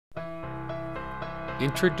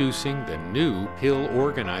Introducing the new Pill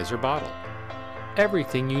Organizer Bottle.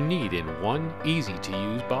 Everything you need in one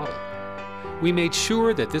easy-to-use bottle. We made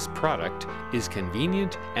sure that this product is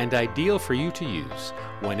convenient and ideal for you to use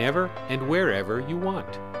whenever and wherever you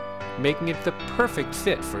want, making it the perfect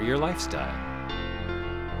fit for your lifestyle.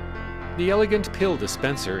 The elegant pill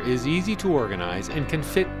dispenser is easy to organize and can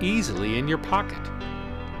fit easily in your pocket.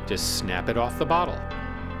 Just snap it off the bottle.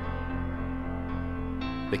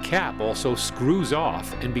 The cap also screws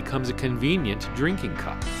off and becomes a convenient drinking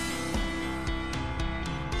cup.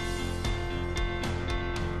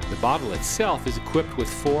 The bottle itself is equipped with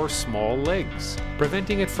 4 small legs,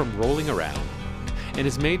 preventing it from rolling around, and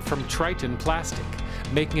is made from Triton plastic,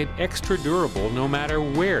 making it extra durable no matter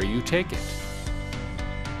where you take it.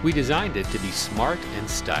 We designed it to be smart and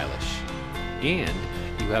stylish, and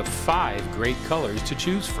you have 5 great colors to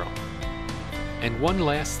choose from. And one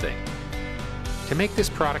last thing. To make this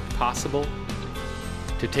product possible,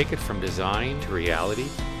 to take it from design to reality,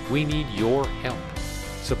 we need your help.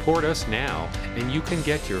 Support us now, and you can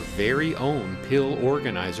get your very own Pill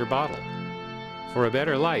Organizer Bottle for a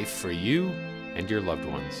better life for you and your loved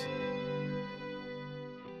ones.